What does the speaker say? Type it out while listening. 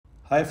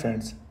Hi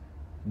friends,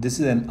 this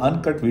is an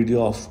uncut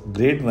video of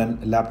grade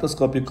 1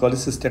 laparoscopic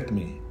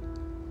cholecystectomy.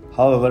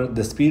 However,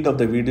 the speed of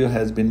the video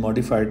has been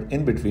modified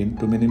in between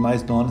to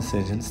minimize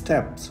non-essential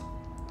steps.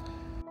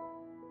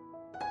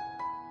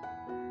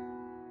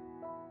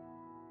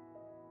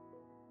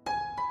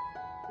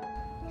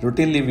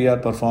 Routinely, we are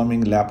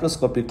performing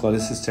laparoscopic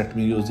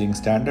cholecystectomy using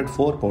standard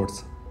 4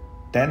 ports,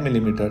 10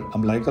 mm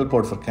umbilical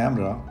port for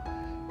camera,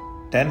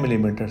 10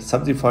 mm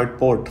subxiphoid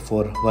port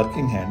for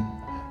working hand,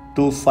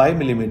 to 5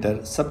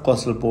 mm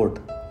subcostal port,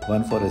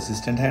 one for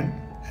assistant hand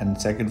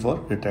and second for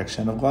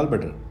retraction of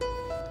gallbladder.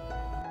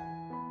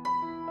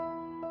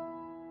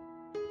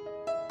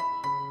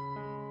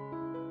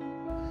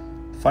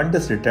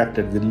 Fundus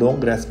retracted with long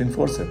grasping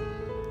forceps.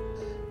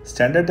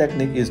 Standard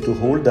technique is to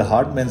hold the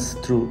Hartmann's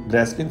through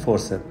grasping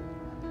forceps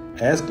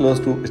as close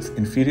to its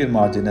inferior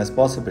margin as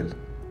possible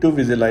to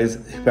visualize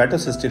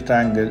hepatocystic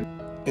triangle.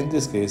 In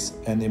this case,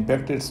 an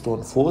impacted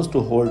stone forced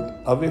to hold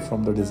away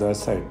from the desired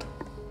site.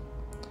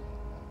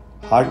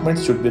 Hartmann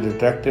should be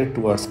retracted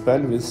towards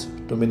pelvis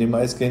to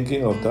minimize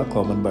kinking of the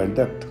common bile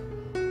duct.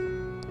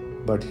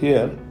 But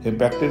here,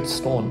 impacted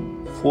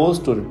stone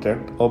forced to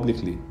retract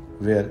obliquely,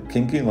 where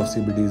kinking of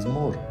CBD is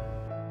more.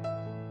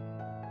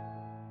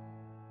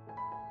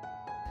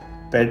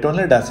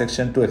 Peritoneal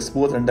dissection to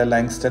expose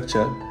underlying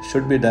structure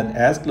should be done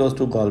as close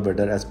to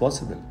gallbladder as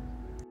possible.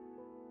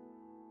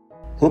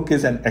 Hook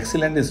is an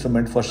excellent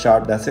instrument for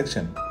sharp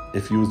dissection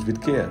if used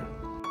with care.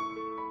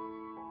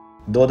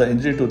 Though the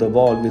injury to the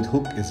wall with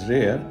hook is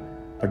rare,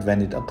 but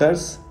when it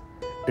occurs,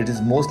 it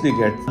is mostly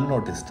gets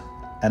unnoticed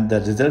and the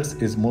results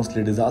is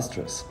mostly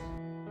disastrous.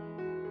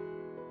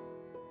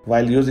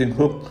 While using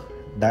hook,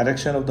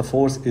 direction of the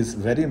force is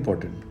very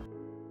important.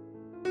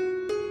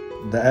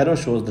 The arrow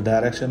shows the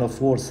direction of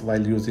force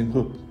while using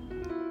hook.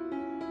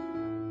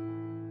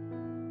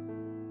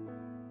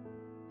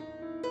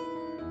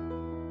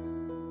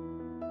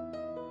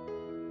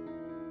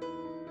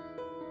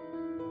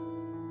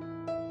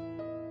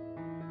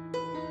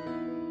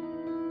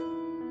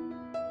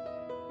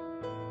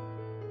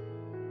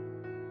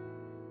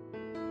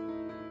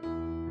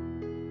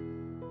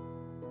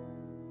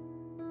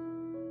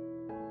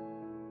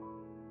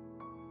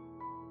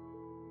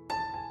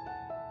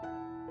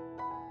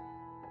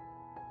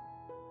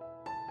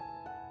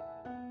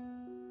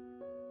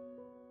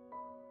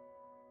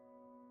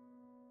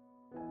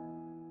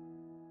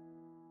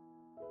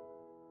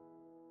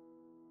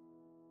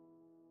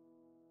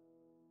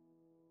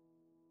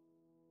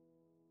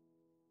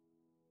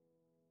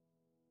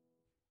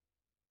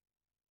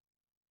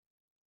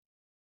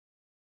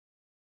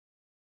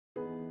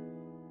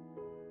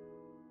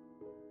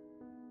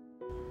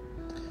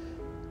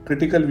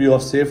 Critical view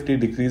of safety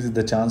decreases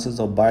the chances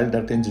of bile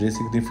duct injury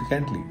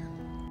significantly.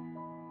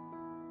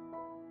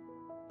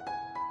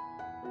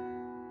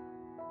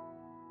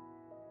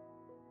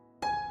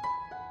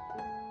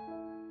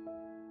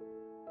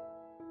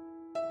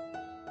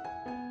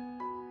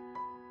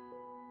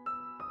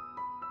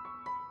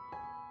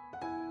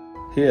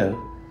 Here,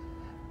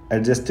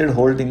 adjusted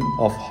holding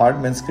of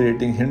Hartmann's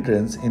creating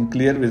hindrance in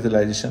clear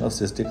visualization of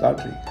cystic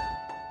artery.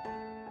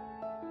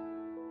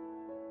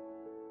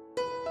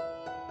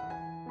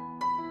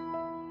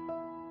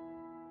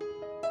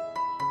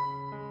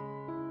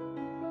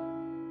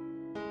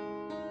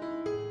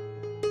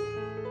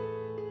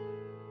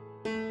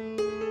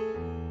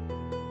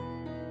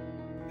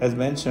 As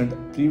mentioned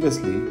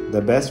previously, the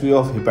best view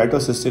of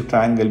hepatocystic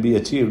triangle be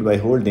achieved by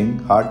holding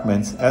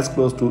Hartmann's as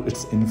close to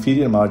its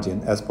inferior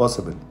margin as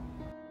possible.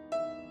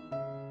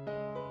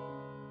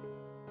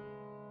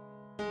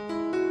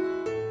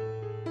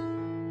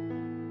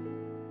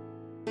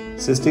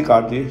 Cystic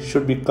artery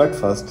should be cut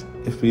first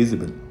if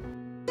feasible.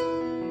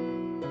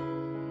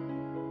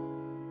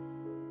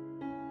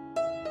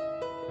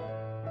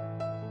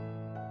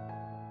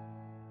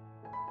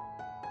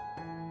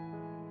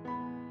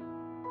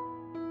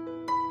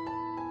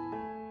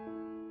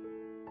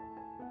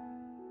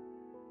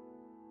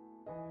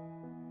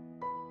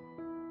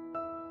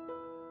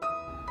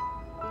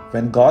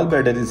 When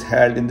gallbladder is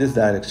held in this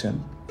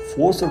direction,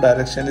 force of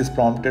direction is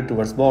prompted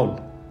towards ball.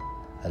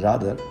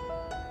 Rather,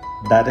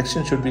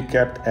 direction should be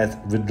kept as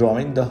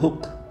withdrawing the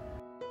hook.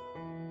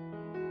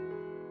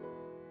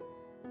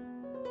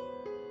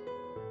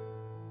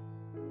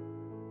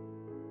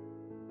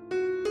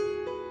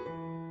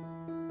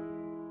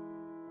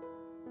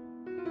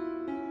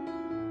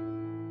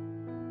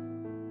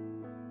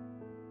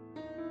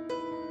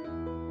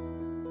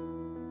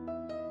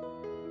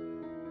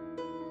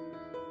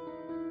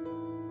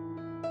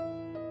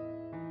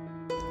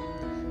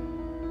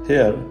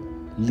 Here,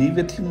 leave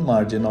a thin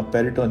margin of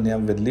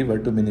peritoneum with liver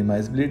to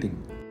minimize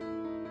bleeding.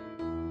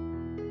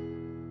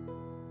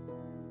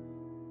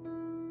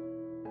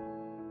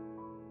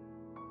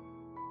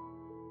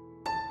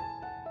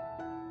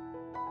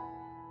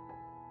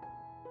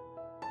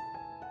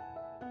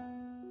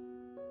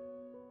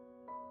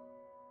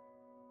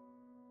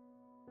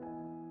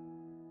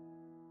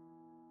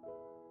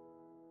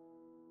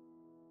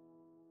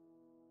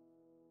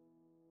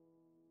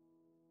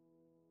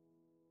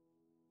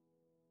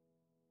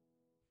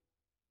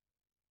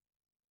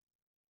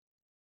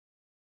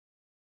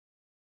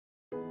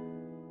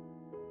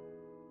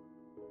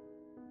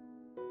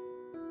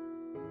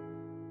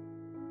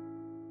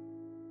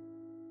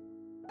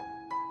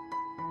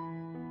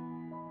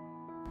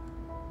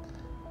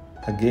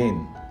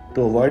 Again,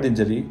 to avoid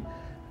injury,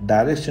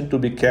 direction to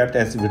be kept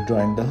as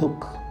withdrawing the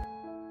hook.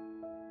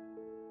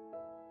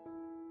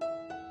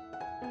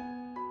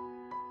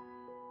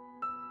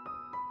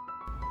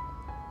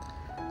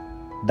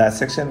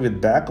 Dissection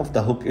with back of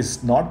the hook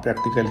is not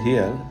practical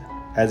here,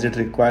 as it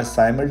requires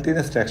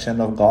simultaneous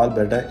traction of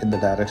gallbladder in the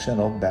direction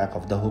of back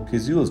of the hook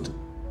is used.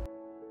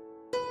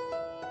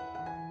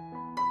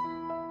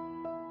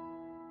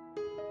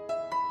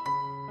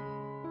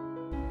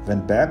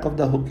 When back of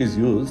the hook is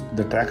used,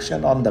 the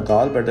traction on the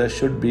gallbladder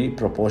should be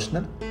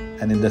proportional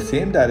and in the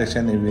same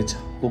direction in which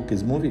hook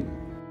is moving.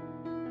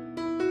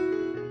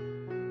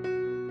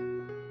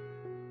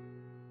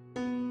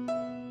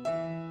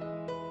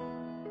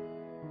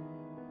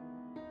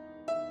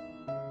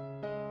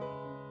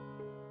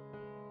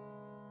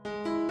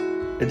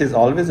 It is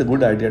always a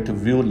good idea to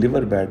view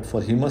liver bed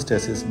for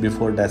hemostasis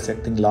before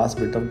dissecting last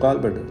bit of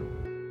gallbladder.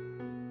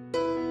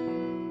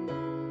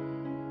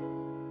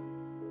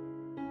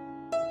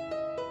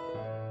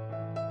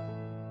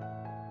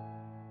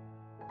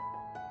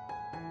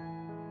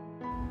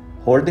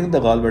 Holding the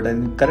gallbladder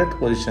in correct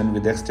position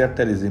with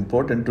extractor is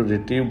important to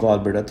retrieve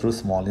gallbladder through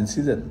small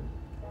incision.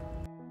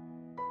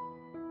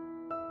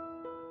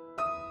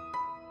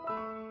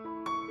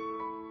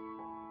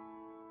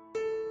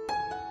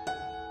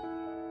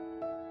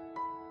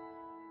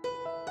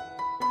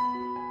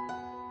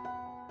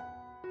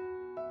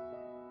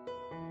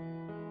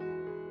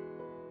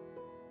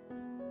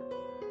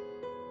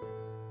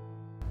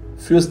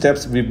 Few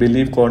steps we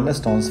believe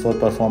cornerstones for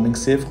performing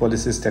safe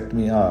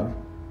cholecystectomy are: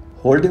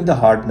 holding the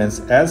heart mass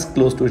as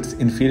close to its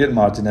inferior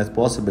margin as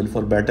possible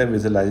for better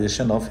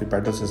visualization of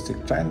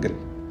hepatocystic triangle,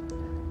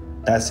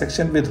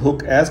 dissection with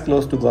hook as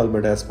close to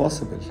gallbladder as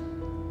possible,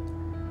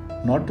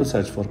 not to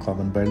search for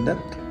common bile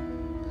duct,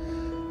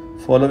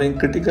 following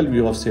critical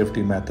view of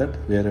safety method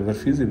wherever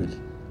feasible,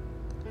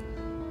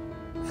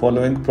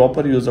 following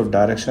proper use of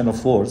direction of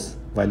force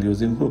while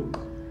using hook.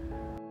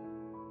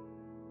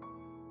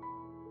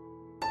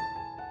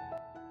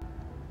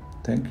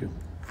 Thank you.